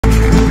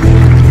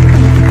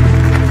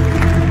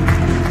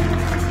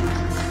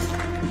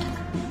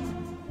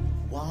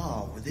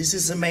This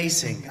is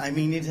amazing. I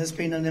mean, it has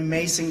been an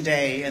amazing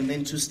day, and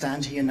then to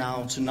stand here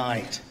now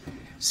tonight,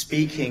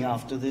 speaking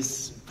after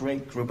this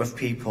great group of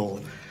people,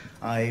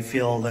 I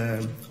feel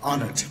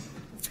honored,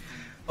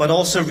 but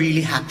also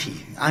really happy.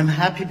 I'm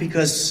happy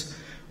because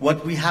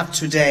what we have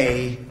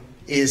today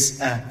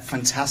is a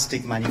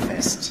fantastic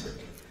manifest.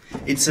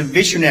 It's a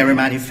visionary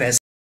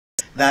manifest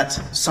that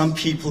some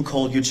people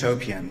call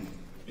utopian,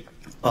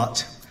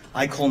 but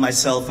I call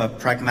myself a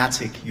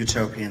pragmatic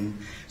utopian,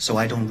 so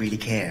I don't really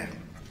care.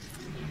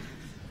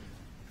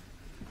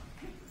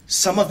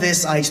 Some of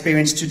this I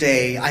experienced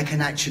today I can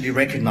actually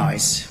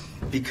recognize,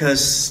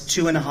 because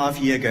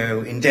 2.5 years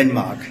ago in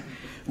Denmark,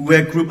 we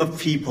were a group of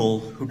people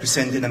who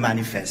presented a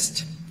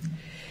manifest.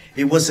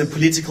 It was a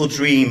political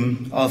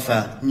dream of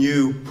a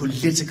new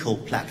political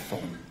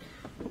platform.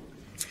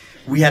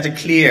 We had a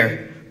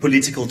clear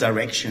political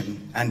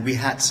direction, and we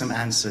had some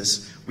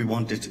answers we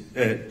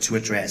wanted to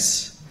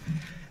address.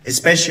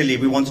 Especially,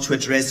 we wanted to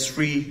address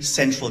 3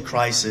 central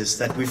crises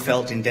that we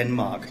felt in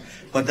Denmark,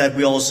 but that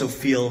we also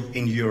feel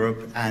in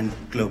Europe and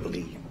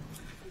globally.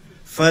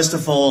 First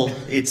of all,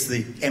 it's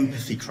the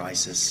empathy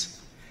crisis.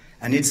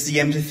 And it's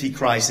the empathy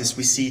crisis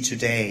we see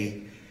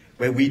today,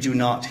 where we do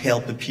not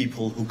help the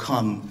people who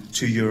come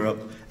to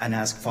Europe and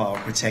ask for our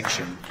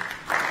protection.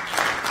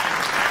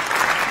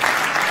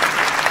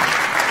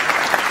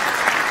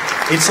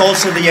 It's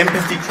also the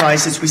empathy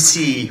crisis we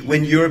see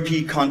when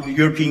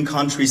European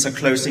countries are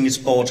closing its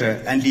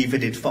border and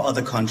leaving it for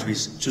other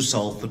countries to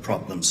solve the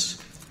problems.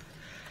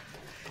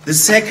 The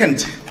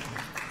second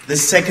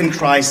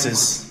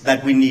crisis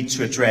that we need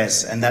to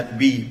address and that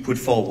we put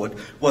forward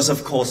was,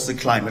 of course, the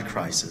climate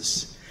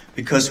crisis.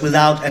 Because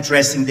without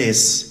addressing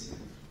this,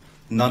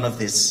 none of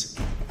this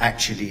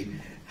actually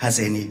has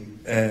any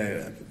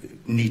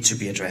need to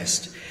be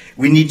addressed.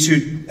 We need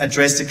to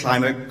address the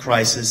climate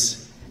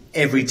crisis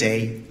every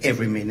day,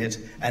 every minute,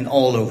 and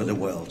all over the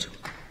world.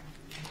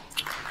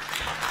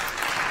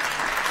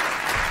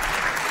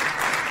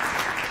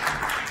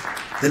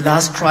 The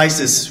last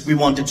crisis we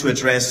wanted to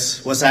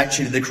address was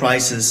actually the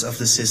crisis of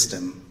the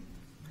system.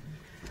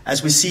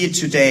 As we see it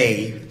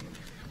today,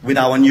 with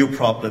our new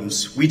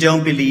problems, we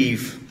don't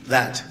believe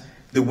that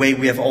the way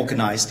we have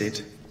organized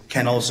it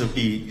can also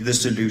be the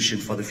solution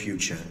for the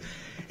future.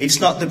 It's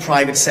not the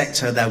private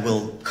sector that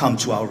will come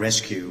to our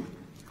rescue,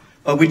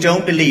 but we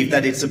don't believe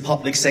that it's the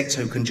public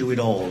sector who can do it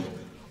all,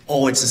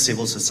 or it's a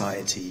civil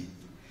society.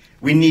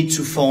 We need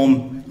to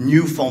form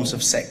new forms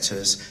of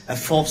sectors, a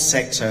fourth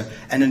sector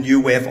and a new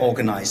way of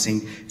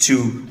organizing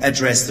to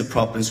address the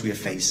problems we are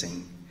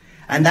facing.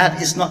 And that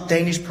is not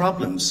Danish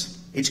problems,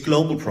 it's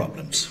global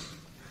problems.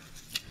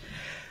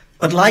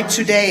 But like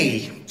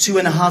today,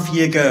 2.5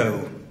 years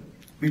ago,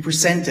 we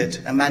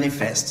presented a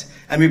manifest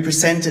and we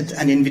presented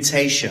an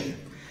invitation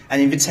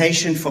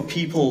for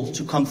people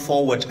to come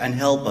forward and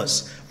help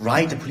us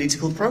write a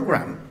political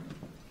program.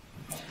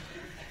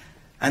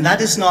 And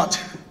that is not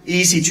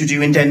easy to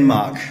do in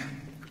Denmark.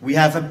 We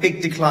have a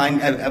big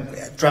decline,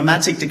 a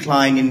dramatic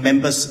decline in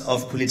members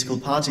of political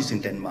parties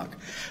in Denmark.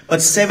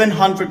 But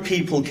 700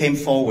 people came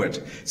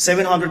forward.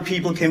 700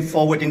 people came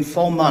forward in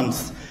 4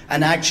 months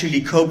and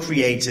actually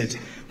co-created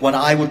what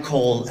I would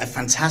call a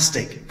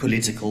fantastic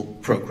political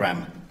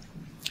program.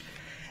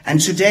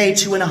 And today,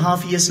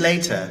 2.5 years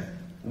later,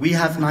 we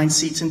have 9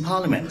 seats in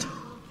parliament.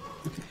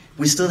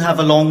 We still have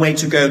a long way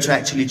to go to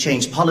actually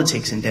change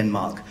politics in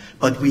Denmark,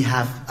 but we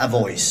have a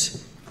voice.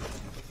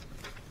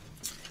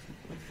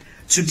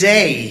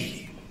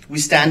 Today, we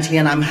stand here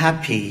and I'm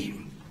happy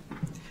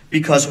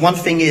because one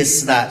thing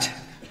is that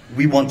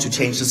we want to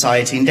change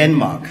society in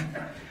Denmark.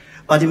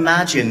 But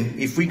imagine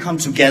if we come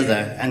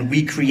together and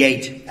we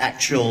create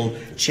actual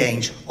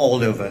change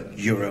all over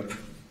Europe.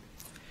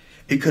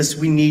 Because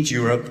we need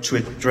Europe to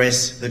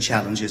address the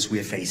challenges we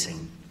are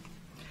facing.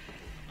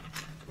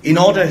 In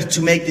order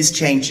to make these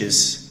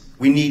changes,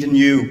 we need a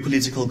new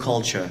political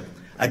culture.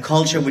 A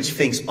culture which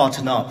thinks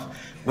bottom up,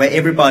 where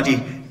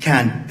everybody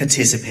can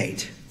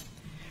participate.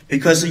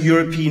 Because the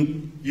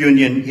European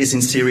Union is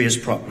in serious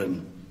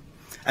problem.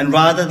 And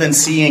rather than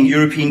seeing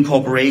European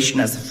cooperation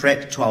as a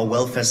threat to our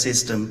welfare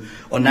system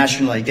or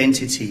national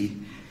identity,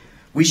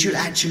 we should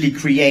actually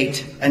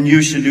create a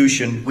new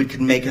solution which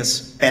can make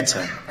us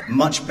better,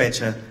 much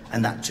better,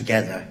 and that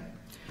together.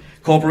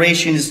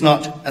 Cooperation is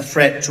not a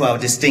threat to our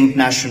distinct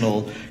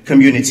national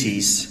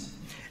communities.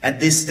 At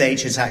this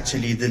stage, it's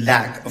actually the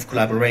lack of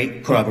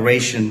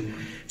collaboration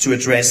to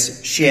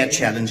address shared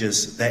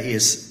challenges that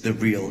is the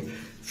real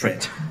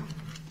threat.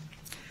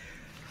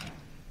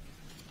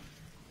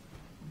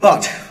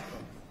 But,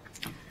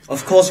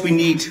 of course, we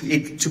need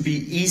it to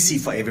be easy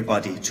for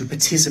everybody to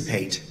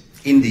participate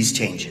in these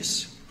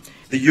changes.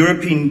 The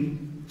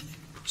European...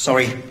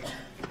 Sorry,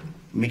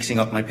 mixing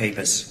up my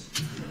papers.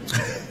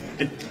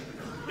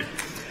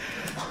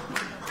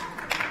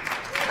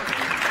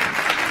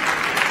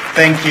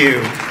 Thank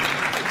you.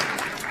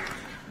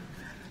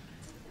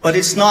 But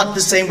it's not the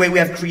same way we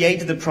have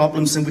created the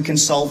problems and we can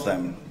solve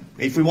them.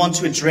 If we want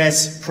to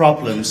address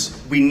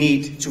problems, we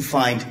need to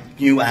find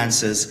new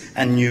answers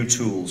and new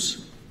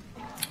tools.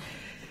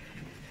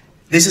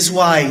 This is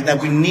why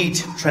that we need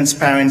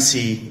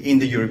transparency in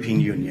the European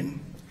Union.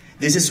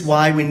 This is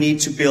why we need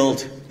to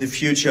build the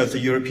future of the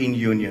European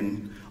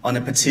Union on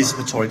a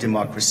participatory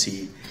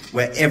democracy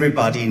where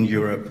everybody in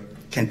Europe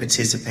can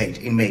participate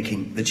in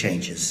making the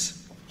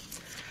changes.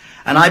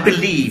 And I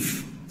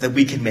believe that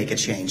we can make a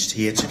change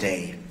here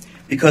today,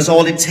 because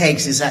all it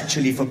takes is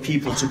actually for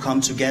people to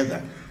come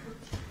together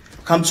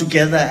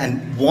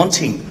and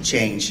wanting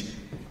change.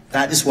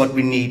 That is what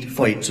we need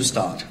for it to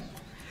start.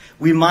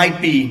 We might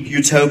be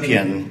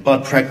utopian,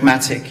 but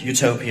pragmatic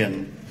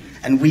utopian,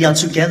 and we are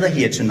together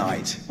here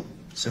tonight.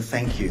 So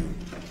thank you.